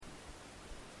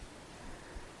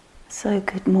So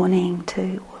good morning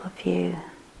to all of you.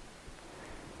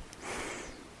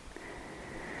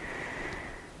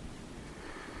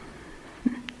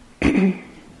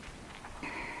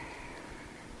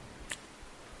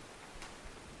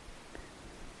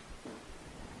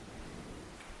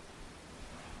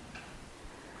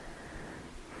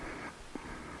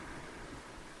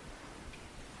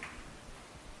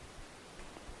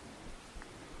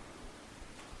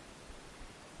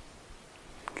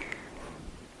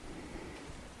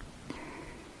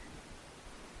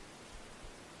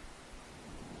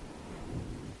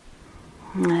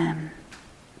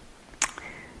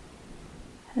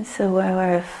 So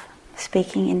we're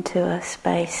speaking into a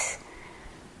space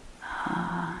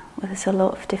where there's a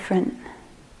lot of different,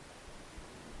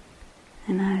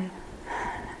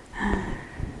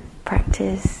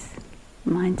 practice,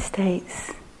 mind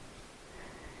states,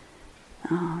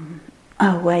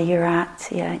 where you're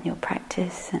at, in your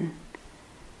practice,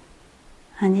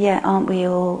 and yet aren't we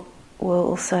all, we're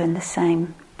also in the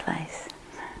same place,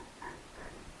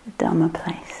 the Dharma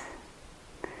place.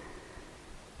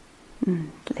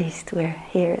 At least we're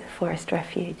here at the Forest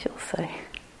Refuge also,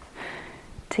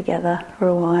 together for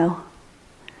a while.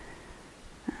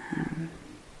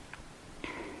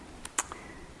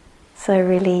 So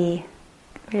really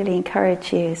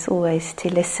encourage you as always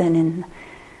to listen in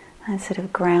a sort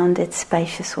of grounded,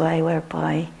 spacious way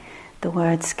whereby the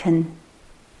words can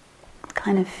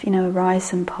kind of,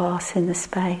 rise and pass in the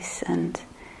space, and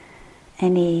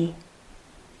any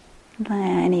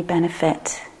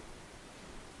benefit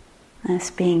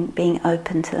as being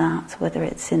open to that, whether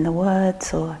it's in the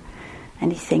words or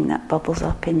anything that bubbles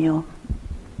up in your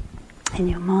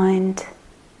mind.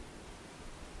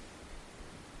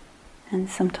 And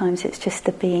sometimes it's just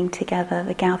the being together,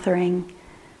 the gathering,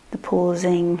 the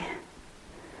pausing.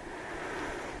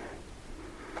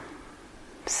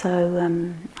 So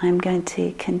I'm going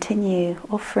to continue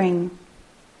offering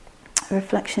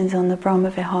reflections on the Brahma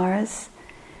Viharas,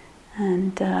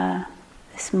 and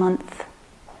this month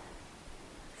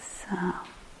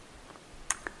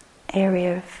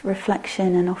area of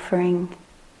reflection and offering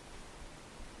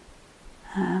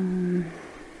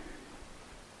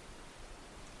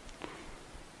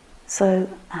so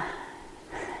I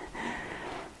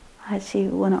actually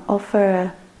want to offer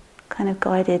a kind of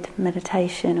guided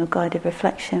meditation or guided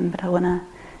reflection, but I want to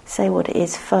say what it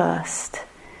is first,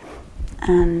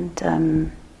 and I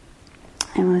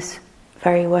was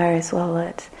very aware as well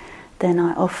that then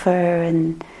I offer,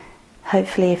 and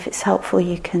hopefully, if it's helpful,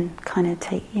 you can kind of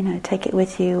take it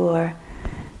with you, or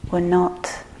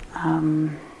not.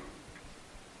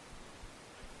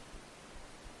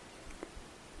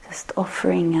 Just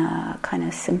offering a kind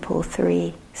of simple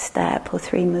 3-step or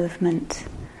 3-movement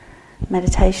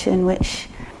meditation, which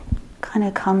kind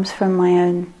of comes from my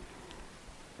own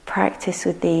practice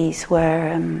with these,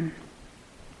 where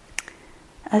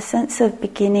a sense of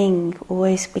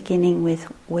always beginning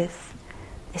with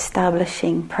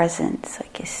establishing presence,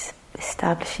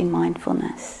 establishing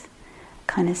mindfulness,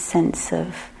 kind of sense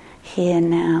of here,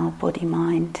 now, body,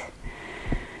 mind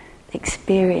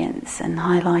experience, and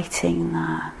highlighting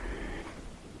the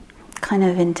kind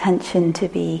of intention to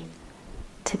be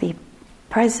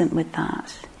present with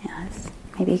that. It's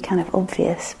maybe kind of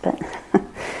obvious, but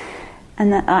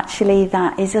and that actually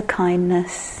that is a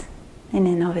kindness in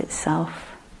and of itself.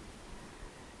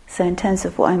 So in terms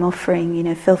of what I'm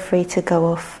offering, feel free to go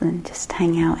off and just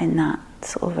hang out in that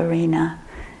sort of arena.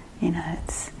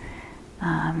 It's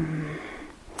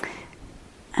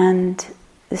and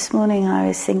this morning I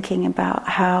was thinking about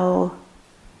how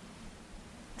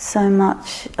so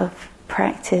much of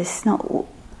practice, not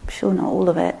all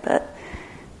of it, but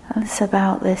it's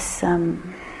about this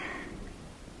kind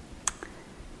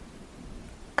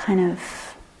of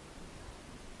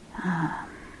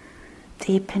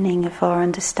deepening of our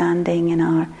understanding and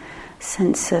our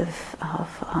sense of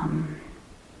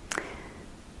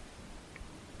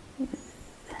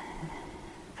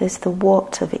there's the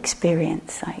what of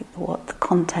experience, like what the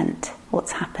content,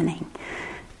 what's happening,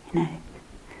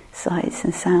 sights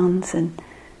and sounds and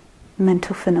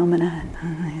mental phenomena,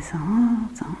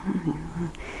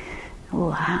 all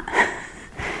that,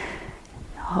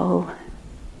 the whole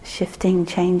shifting,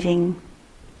 changing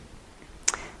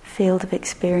field of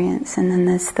experience. And then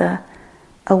there's the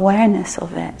awareness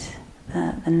of it,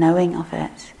 the knowing of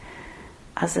it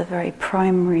as a very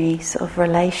primary sort of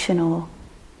relational.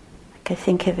 I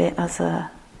think of it as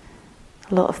a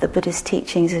lot of the Buddha's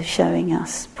teachings are showing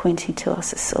us, pointing to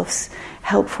us, a sort of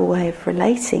helpful way of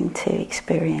relating to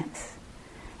experience.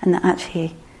 And that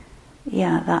actually,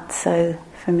 that's so,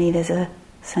 for me there's a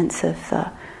sense of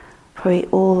the probably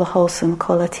all the wholesome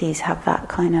qualities have that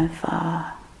kind of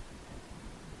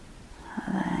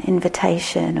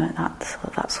invitation, or that's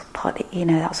part.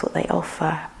 That's what they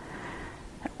offer.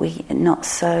 We are not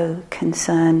so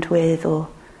concerned with, or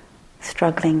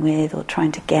struggling with, or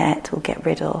trying to get or get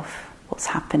rid of what's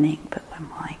happening, but when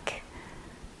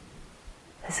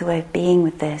there's a way of being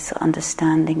with this, or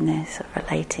understanding this, or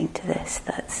relating to this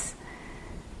that's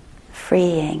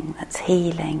freeing, that's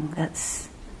healing, that's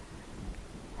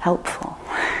helpful.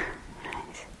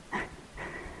 Right?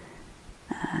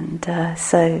 And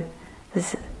so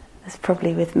there's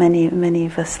probably with many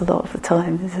of us a lot of the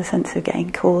time there's a sense of getting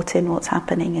caught in what's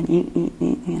happening, and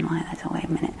you're like, oh, wait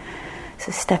a minute.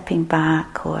 So stepping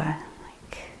back, or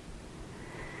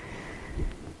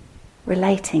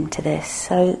relating to this.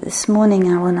 So this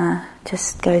morning I want to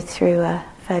just go through a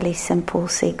fairly simple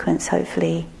sequence,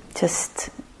 hopefully just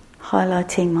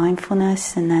highlighting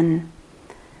mindfulness, and then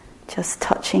just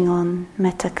touching on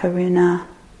metta, karuna,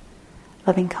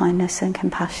 loving kindness and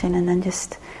compassion, and then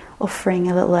just offering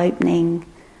a little opening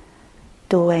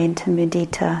doorway into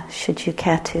mudita, should you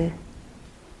care to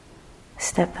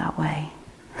step that way.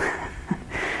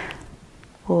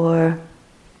 Or,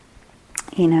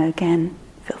 again,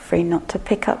 feel free not to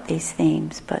pick up these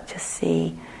themes, but just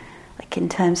see, like in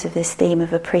terms of this theme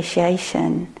of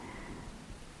appreciation,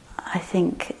 I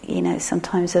think,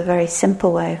 sometimes a very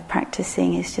simple way of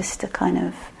practicing is just to kind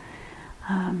of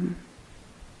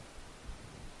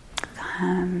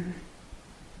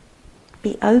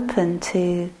be open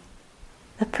to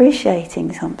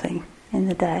appreciating something in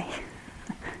the day.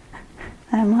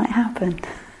 That might happen.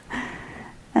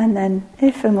 And then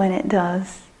if and when it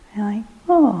does, you're like,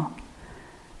 oh,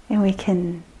 and we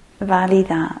can value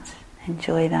that,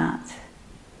 enjoy that,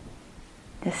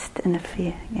 just in a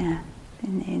fear,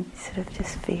 in sort of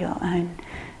just for your own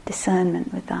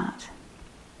discernment with that.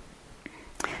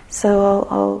 So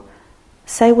I'll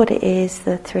say what it is,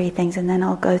 the three things, and then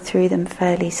I'll go through them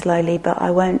fairly slowly, but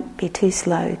I won't be too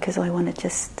slow because I want to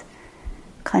just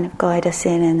kind of guide us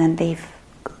in and then leave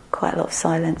quite a lot of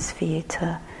silence for you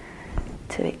to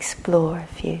explore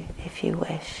if you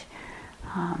wish.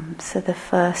 So the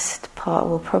first part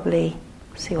will probably,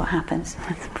 see what happens,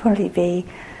 probably be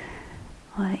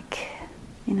like,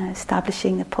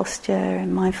 establishing the posture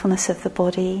and mindfulness of the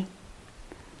body,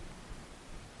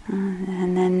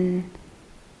 and then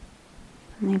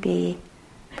maybe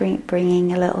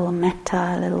bringing a little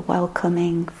metta, a little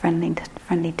welcoming,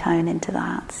 friendly tone into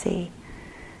that. See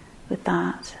with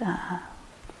that,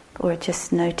 or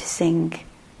just noticing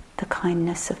the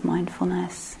kindness of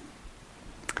mindfulness.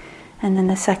 And then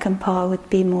the second part would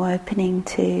be more opening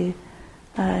to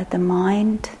the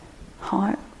mind,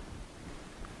 heart,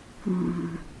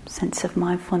 sense of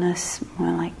mindfulness,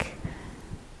 more like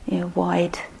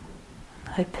wide,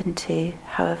 open to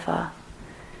however,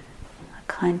 a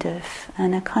kind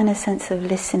of sense of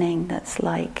listening that's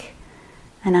like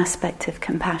an aspect of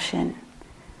compassion.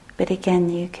 But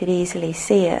again, you could easily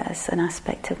see it as an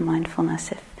aspect of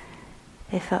mindfulness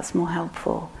if that's more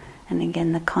helpful. And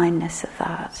again, the kindness of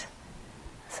that,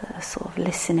 so a sort of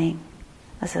listening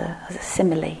as a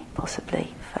simile,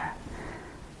 possibly, for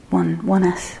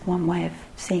one way of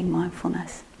seeing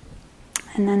mindfulness.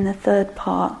 And then the third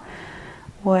part,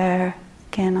 where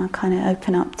again I'll kind of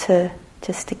open up to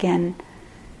just again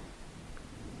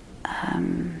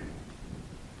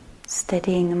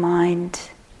steadying the mind,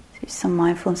 through some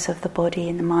mindfulness of the body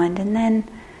and the mind, and then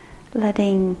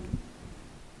letting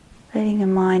the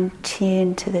mind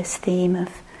tune to this theme of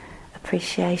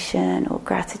appreciation or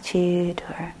gratitude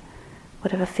or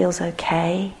whatever feels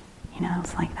okay.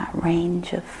 It's like that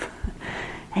range of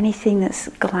anything that's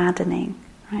gladdening,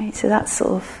 right? So that's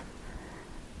sort of,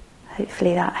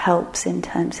 hopefully that helps in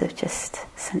terms of just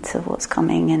sense of what's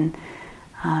coming, and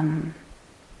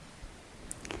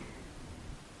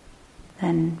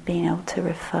then being able to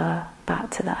refer back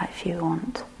to that if you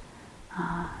want.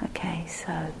 Okay,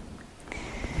 so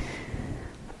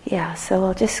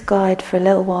I'll just guide for a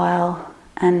little while,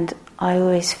 and I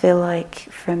always feel like,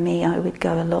 for me, I would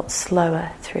go a lot slower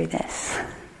through this.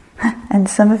 And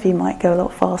some of you might go a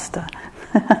lot faster.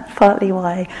 Partly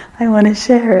why I want to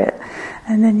share it.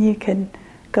 And then you can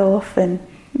go off and,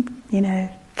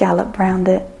 gallop round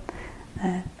it.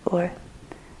 Or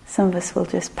some of us will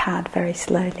just pad very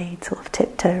slowly, sort of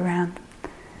tiptoe around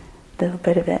a little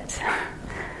bit of it.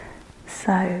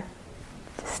 So,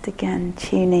 just again,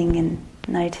 tuning and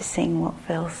noticing what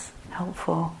feels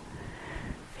helpful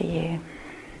for you.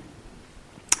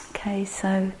 Okay,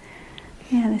 so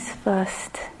this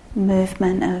first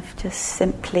movement of just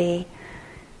simply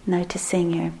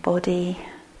noticing your body,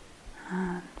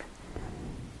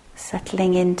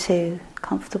 settling into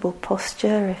comfortable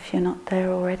posture if you're not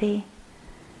there already.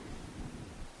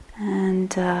 And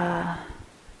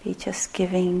be just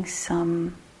giving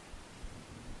some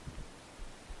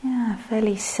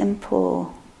fairly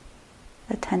simple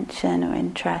attention or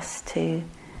interest to,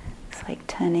 it's like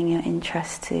turning your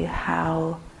interest to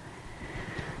how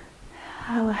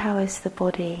is the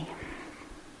body.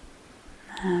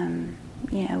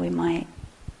 We might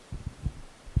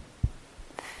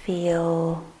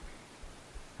feel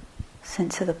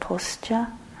sense of the posture,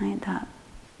 right? That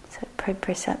sort of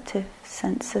proprioceptive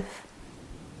sense of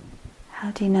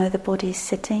how do you know the body's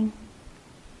sitting?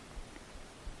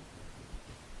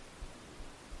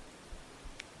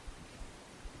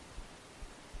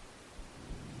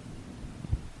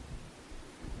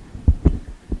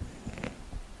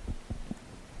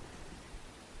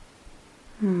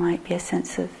 Might be a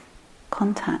sense of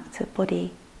contact, the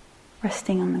body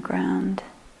resting on the ground,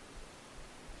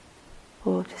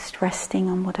 or just resting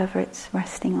on whatever it's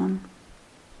resting on.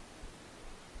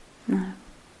 No.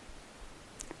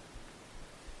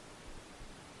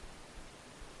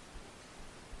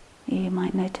 You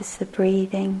might notice the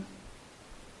breathing.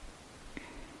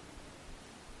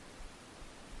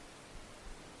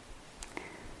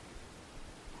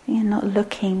 You're not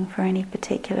looking for any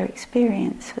particular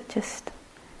experience, but just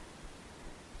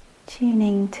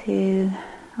tuning to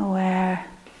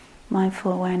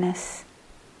mindful awareness,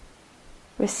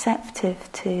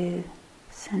 receptive to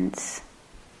senses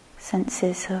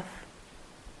of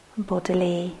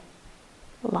bodily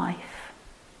life.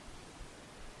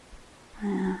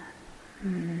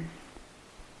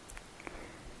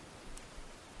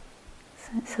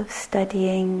 Sense of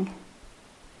steadying.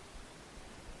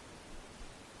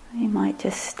 You might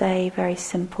just stay very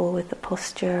simple with the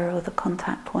posture or the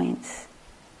contact points.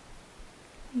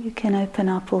 You can open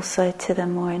up also to the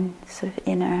more sort of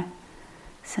inner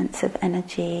sense of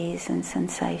energies and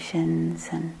sensations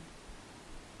and,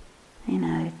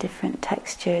 different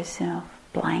textures,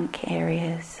 blank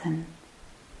areas,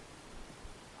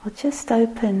 or just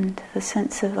open to the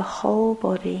sense of the whole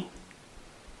body.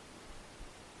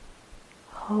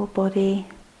 Whole body.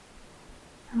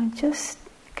 And just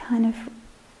kind of,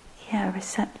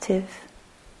 receptive.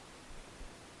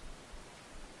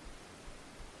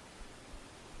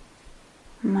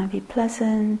 It might be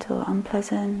pleasant or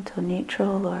unpleasant or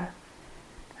neutral or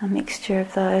a mixture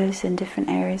of those in different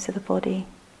areas of the body.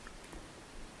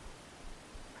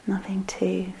 Nothing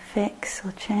to fix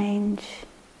or change.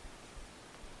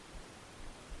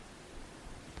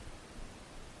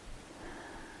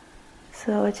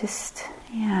 So I just,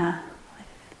 with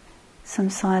some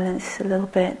silence a little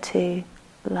bit to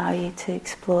allow you to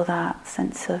explore that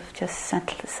sense of just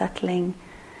settling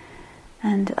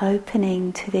and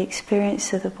opening to the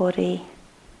experience of the body,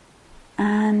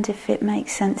 and if it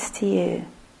makes sense to you,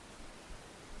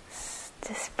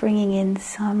 just bringing in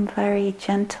some very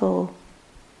gentle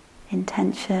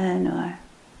intention or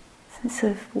sense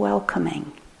of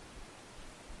welcoming.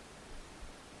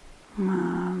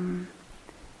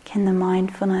 Can the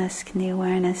mindfulness, can the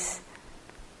awareness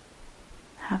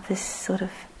have this sort of,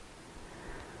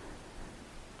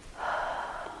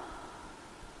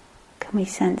 can we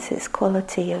sense its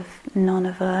quality of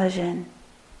non-aversion?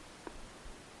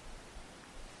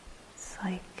 It's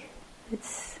like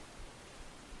it's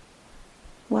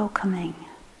welcoming.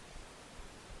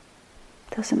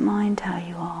 Doesn't mind how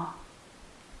you are.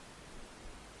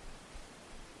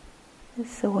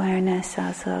 It's awareness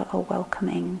as a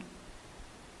welcoming,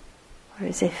 or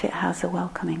as if it has a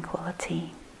welcoming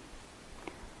quality.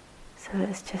 So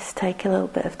let's just take a little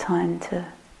bit of time to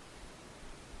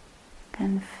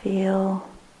can feel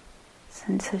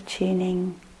sense of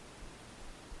tuning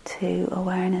to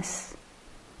awareness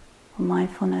or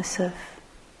mindfulness of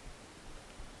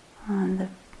the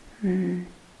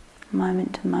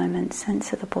moment to moment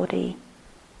sense of the body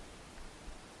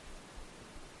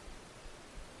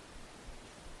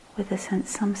with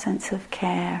some sense of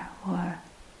care or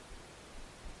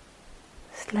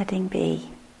just letting be,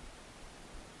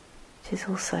 which is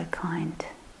also kind.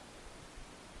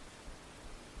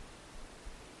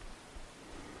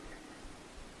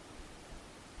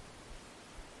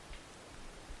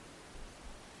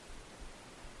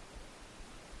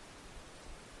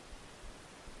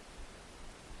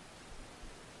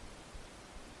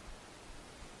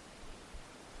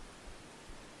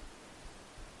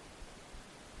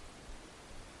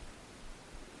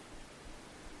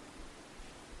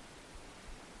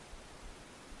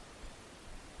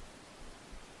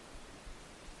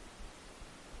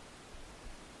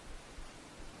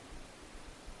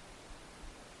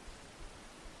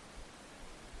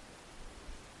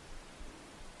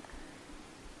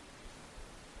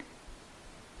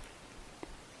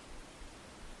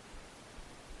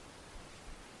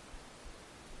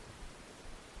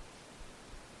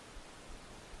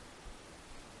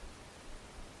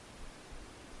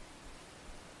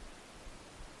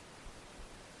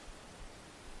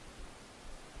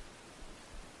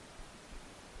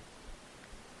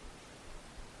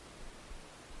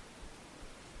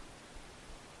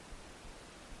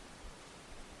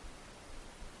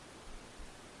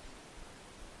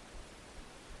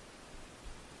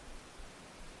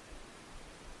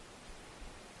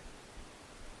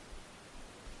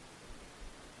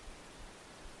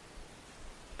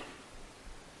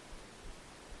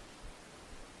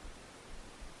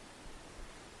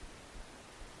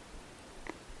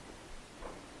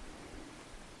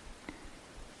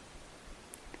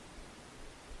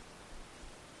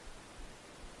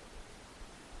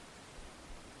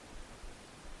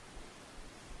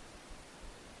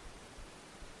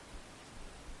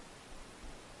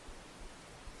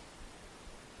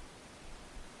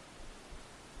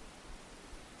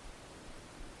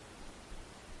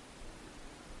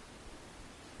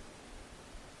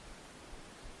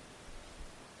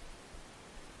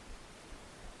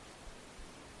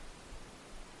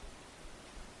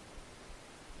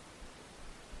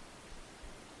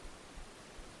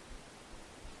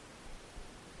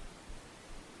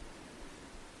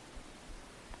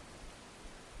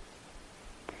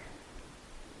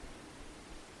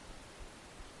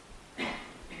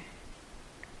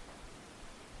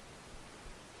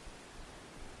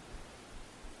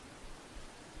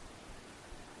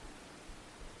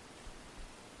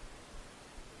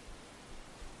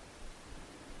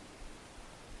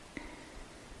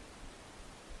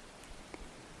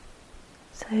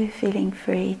 So feeling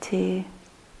free to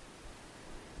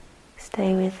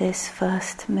stay with this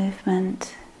first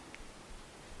movement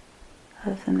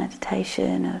of the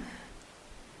meditation, of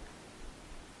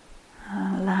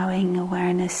allowing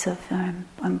awareness of our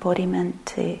embodiment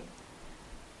to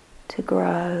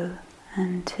grow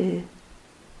and to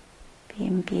be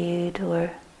imbued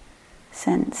or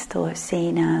sensed or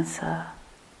seen as a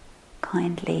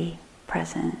kindly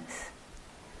presence,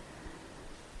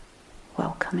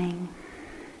 welcoming.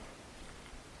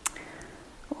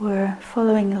 We're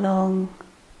following along,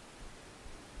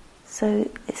 so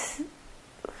it's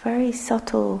a very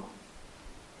subtle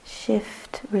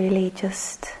shift, really,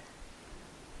 just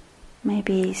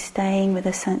maybe staying with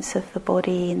a sense of the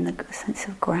body and the sense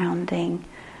of grounding,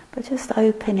 but just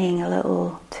opening a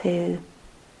little to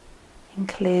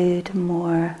include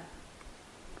more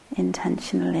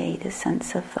intentionally the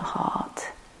sense of the heart,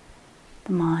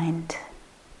 the mind,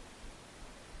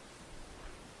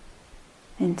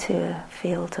 into a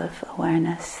field of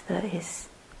awareness that is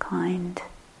kind.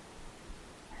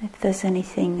 If there's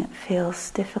anything that feels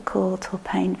difficult or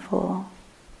painful,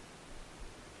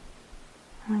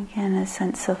 again a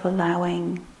sense of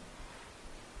allowing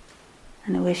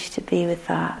and a wish to be with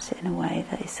that in a way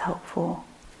that is helpful,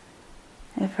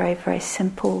 in a very, very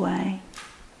simple way.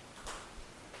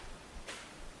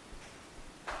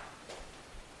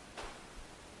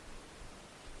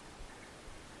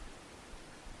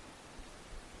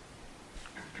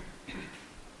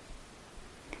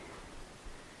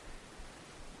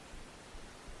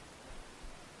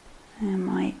 I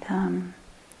might,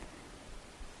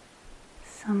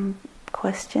 some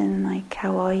question like,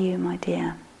 "How are you, my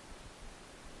dear?"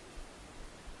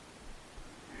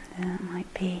 That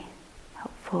might be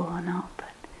helpful or not,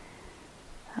 but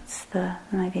that's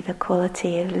maybe the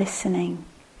quality of listening,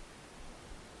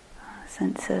 a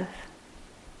sense of,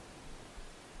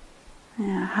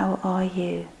 how are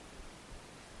you,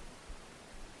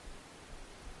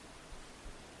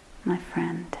 my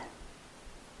friend?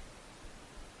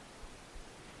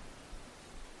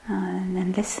 And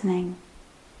then listening,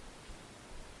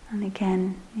 and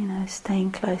again,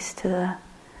 staying close to the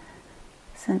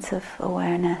sense of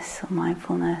awareness or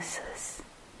mindfulness as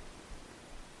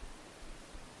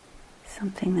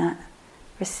something that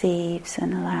receives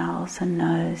and allows and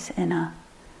knows in a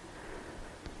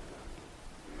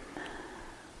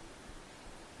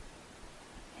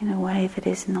way that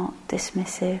is not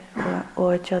dismissive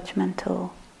or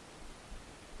judgmental.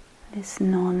 It is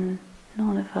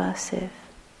non-aversive.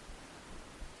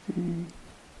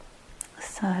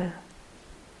 So,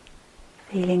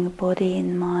 feeling the body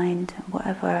and mind,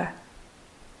 whatever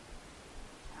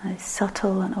is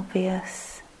subtle and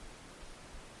obvious,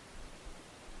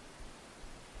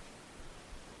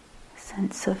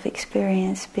 sense of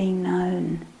experience being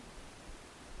known,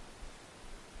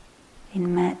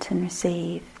 being met and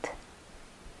received,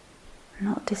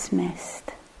 not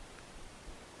dismissed,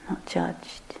 not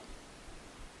judged.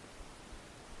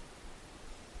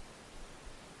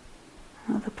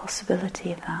 The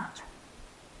possibility of that.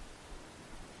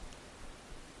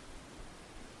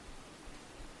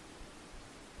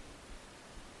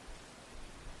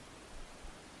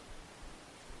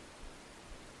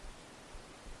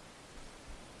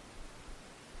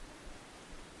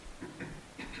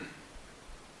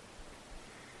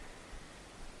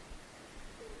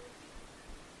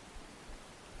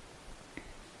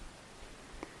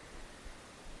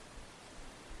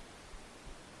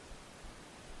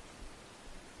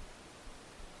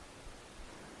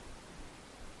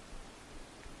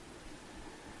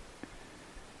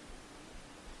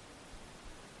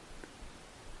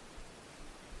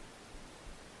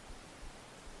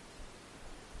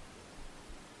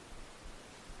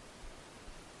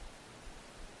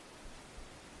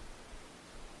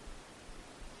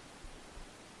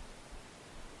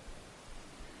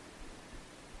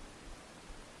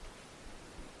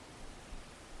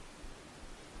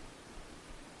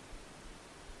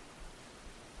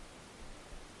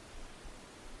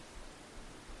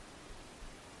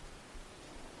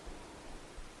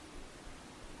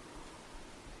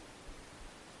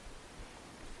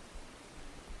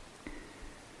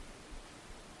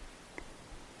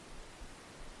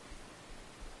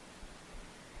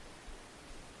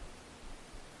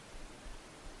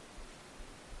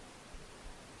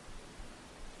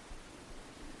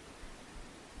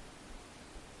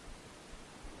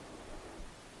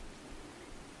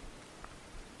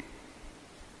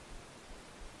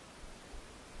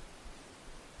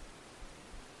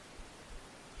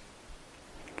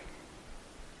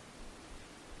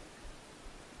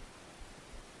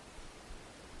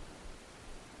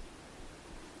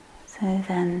 So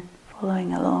then,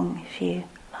 following along if you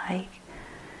like.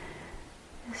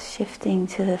 Just shifting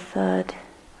to the third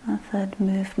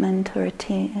movement or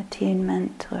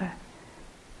attunement or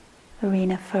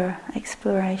arena for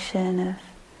exploration of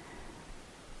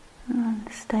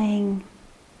staying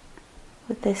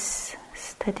with this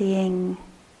steadying,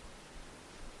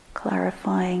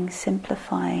 clarifying,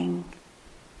 simplifying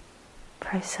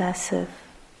process of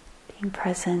being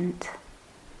present,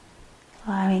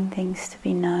 allowing things to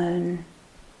be known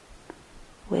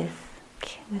with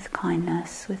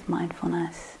kindness, with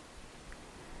mindfulness,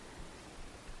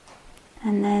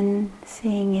 and then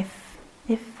seeing if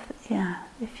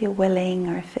you're willing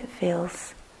or if it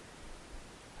feels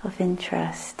of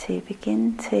interest to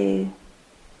begin to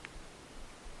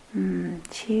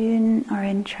tune our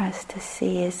interest to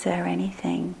see, is there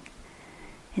anything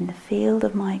in the field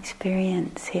of my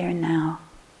experience here and now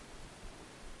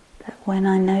that when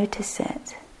I notice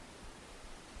it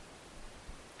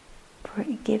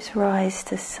gives rise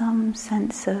to some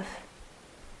sense of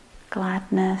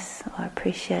gladness or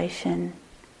appreciation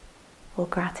or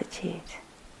gratitude.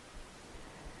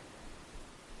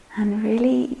 And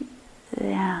really,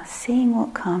 seeing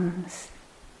what comes.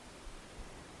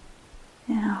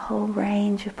 A whole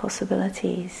range of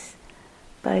possibilities,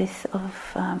 both of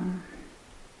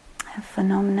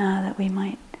phenomena that we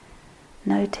might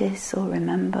notice or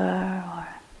remember, or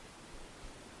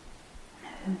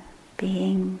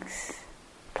beings,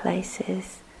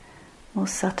 places, more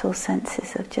subtle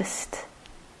senses of just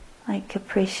like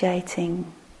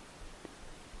appreciating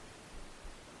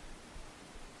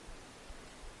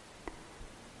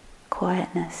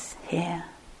quietness here,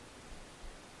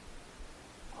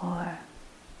 or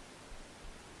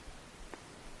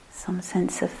some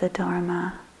sense of the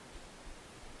Dharma,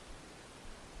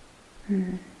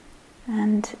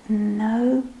 and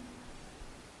no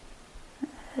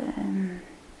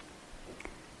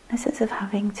sense of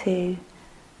having to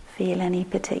feel any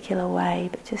particular way,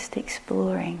 but just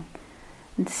exploring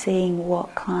and seeing what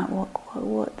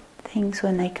things,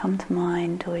 when they come to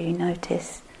mind or you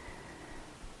notice,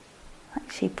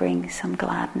 actually bring some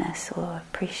gladness or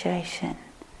appreciation.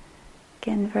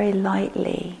 Again, very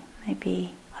lightly,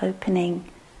 maybe opening,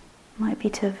 might be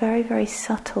to very, very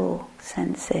subtle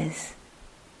senses,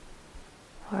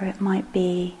 or it might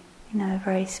be, a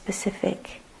very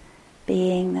specific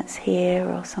being that's here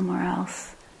or somewhere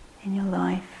else in your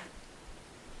life.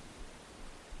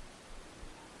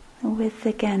 With,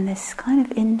 again, this kind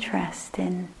of interest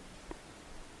in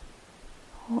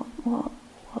what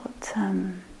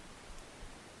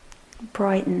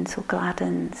brightens or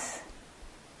gladdens.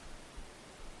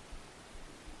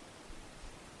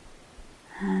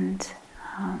 And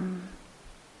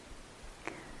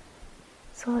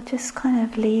so I'll just kind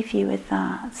of leave you with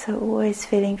that. So always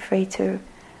feeling free to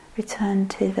return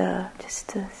to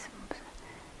just a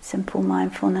simple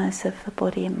mindfulness of the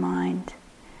body and mind.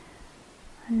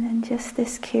 And then just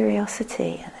this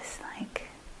curiosity,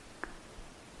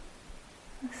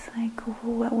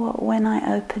 what when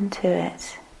I open to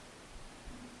it,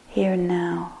 here and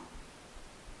now,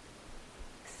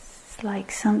 it's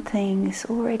like something's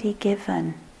already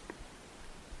given,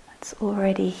 it's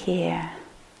already here.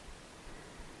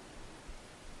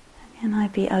 Can I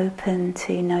be open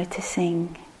to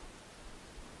noticing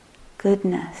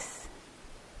goodness,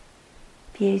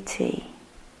 beauty,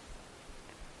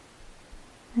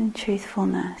 and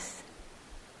truthfulness,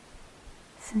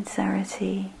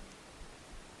 sincerity,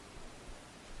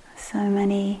 so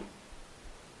many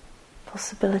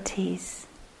possibilities.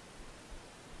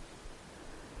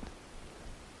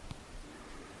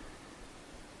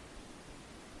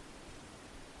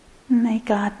 May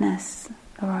gladness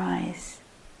arise.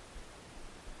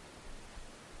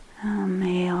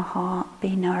 May our heart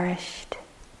be nourished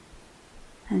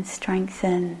and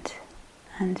strengthened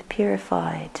and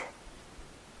purified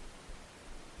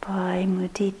by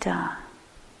mudita.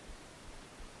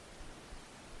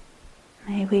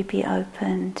 May we be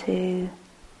open to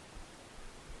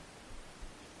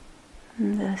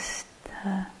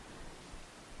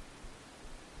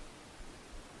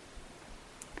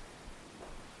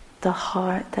the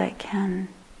heart that can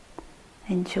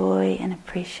enjoy and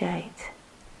appreciate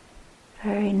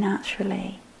very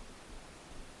naturally,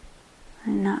 a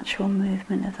natural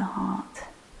movement of the heart.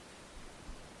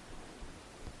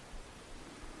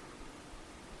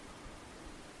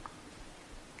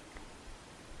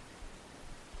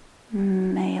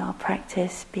 May our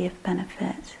practice be of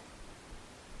benefit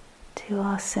to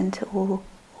us and to all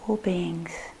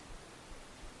beings.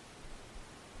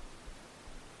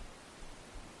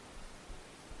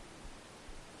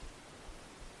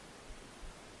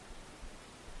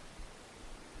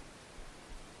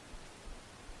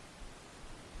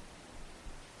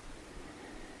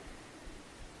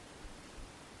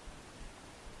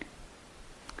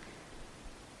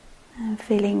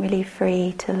 feeling really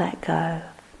free to let go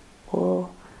of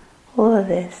all of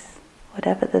this,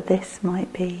 whatever the this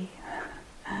might be,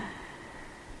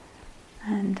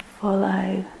 and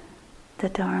follow the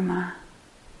Dharma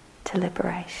to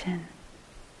liberation.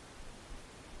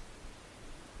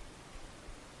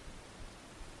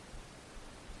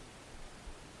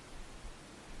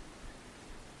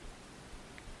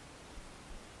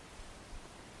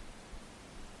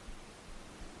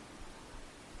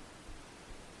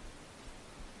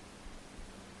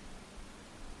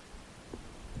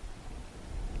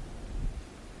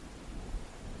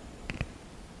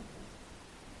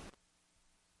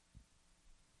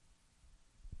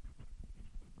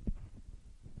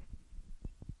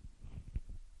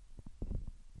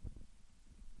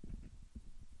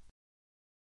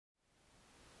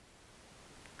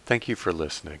 Thank you for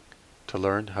listening. To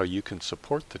learn how you can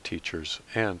support the teachers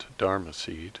and Dharma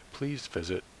Seed, please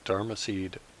visit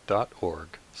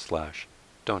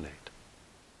dharmaseed.org/donate.